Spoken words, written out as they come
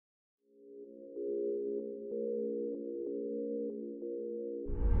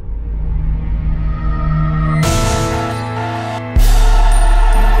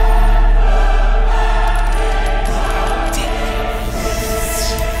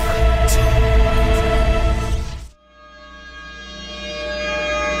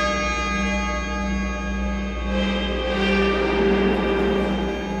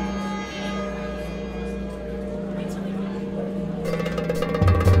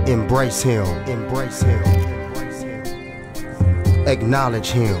Embrace him. Embrace him.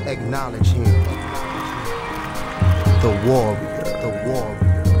 Acknowledge him. Acknowledge him. The warrior. The warrior.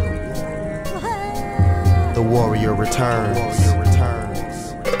 The warrior returns.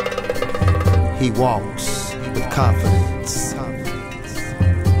 He walks with confidence.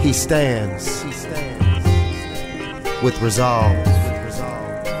 He stands with resolve.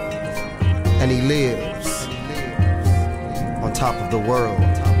 And he lives on top of the world.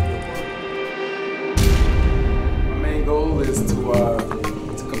 My main goal is to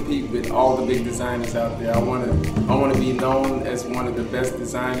compete with all the big designers out there. I want to be known as one of the best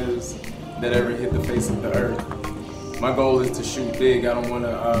designers that ever hit the face of the earth. My goal is to shoot big. I don't want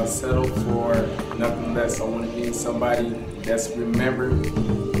to settle for nothing less. I want to be somebody that's remembered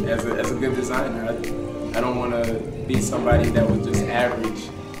as a good designer. I don't want to be somebody that was just average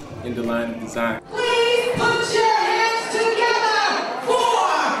in the line of design. Please put your hands together for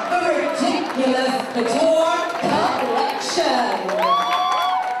the ridikulusKouture collection.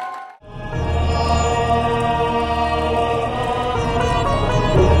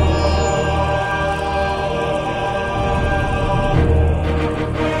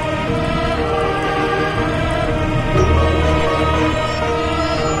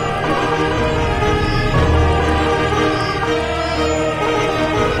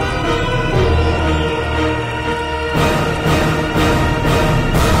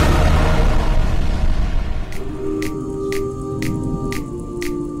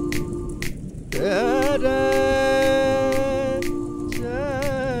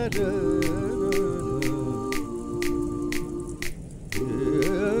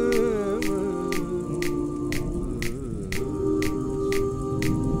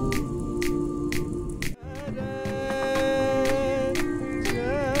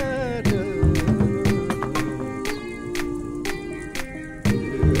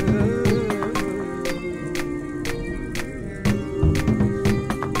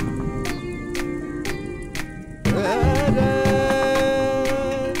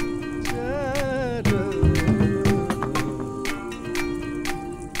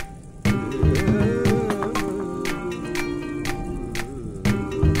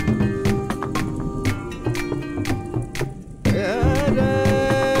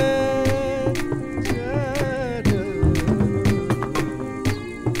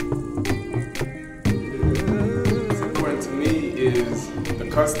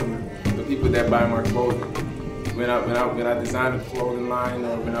 Customer, the people that buy my clothing. When I design a clothing line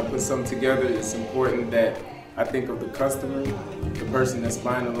or when I put something together, it's important that I think of the customer, the person that's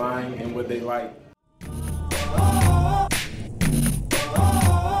buying the line, and what they like.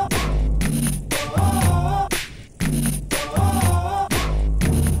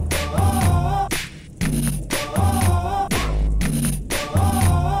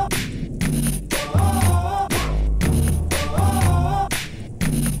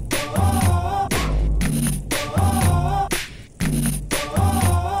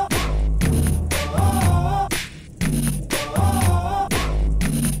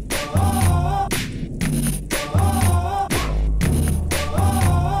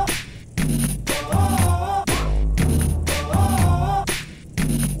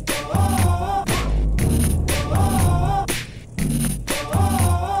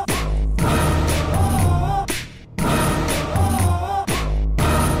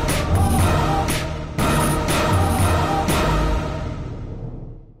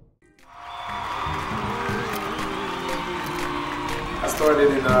 I started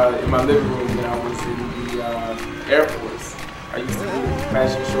in my living room when I was in the Air Force. I used to do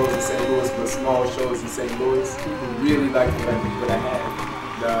fashion shows in St. Louis, but small shows in St. Louis. People really liked what I had.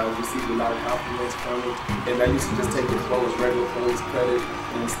 Received a lot of compliments from it. And I used to just take the clothes, regular clothes, cut it,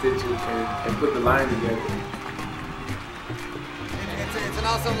 and stitch it, and put the line together. It's an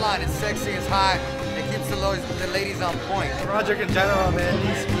awesome line. It's sexy, it's hot, it keeps the ladies on point. Roderick in general, man,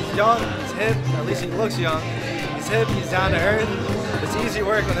 he's young, he's hip, at least he looks young. He's hip, he's down to earth. It's easy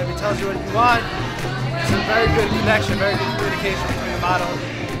work with him. He tells you what you want. It's a very good connection, very good communication between the model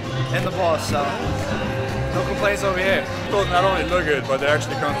and the boss, so no complaints over here. Clothes not only look good, but they're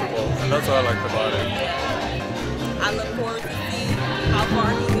actually comfortable, and that's what I liked about it. I look forward to seeing how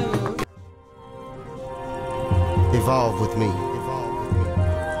far he goes. Evolve with me.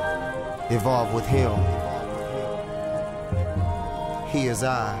 Evolve with him. He is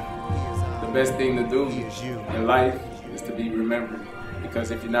I. The best thing to do in life is to be remembered.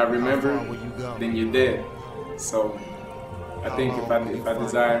 Because if you're not remembered, then you're dead. So I think if I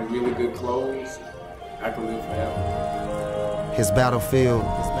design really good clothes, I can live forever. His battlefield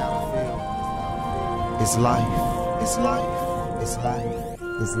is life. It's life. It's life.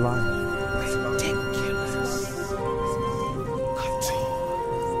 is life. Ridiculous.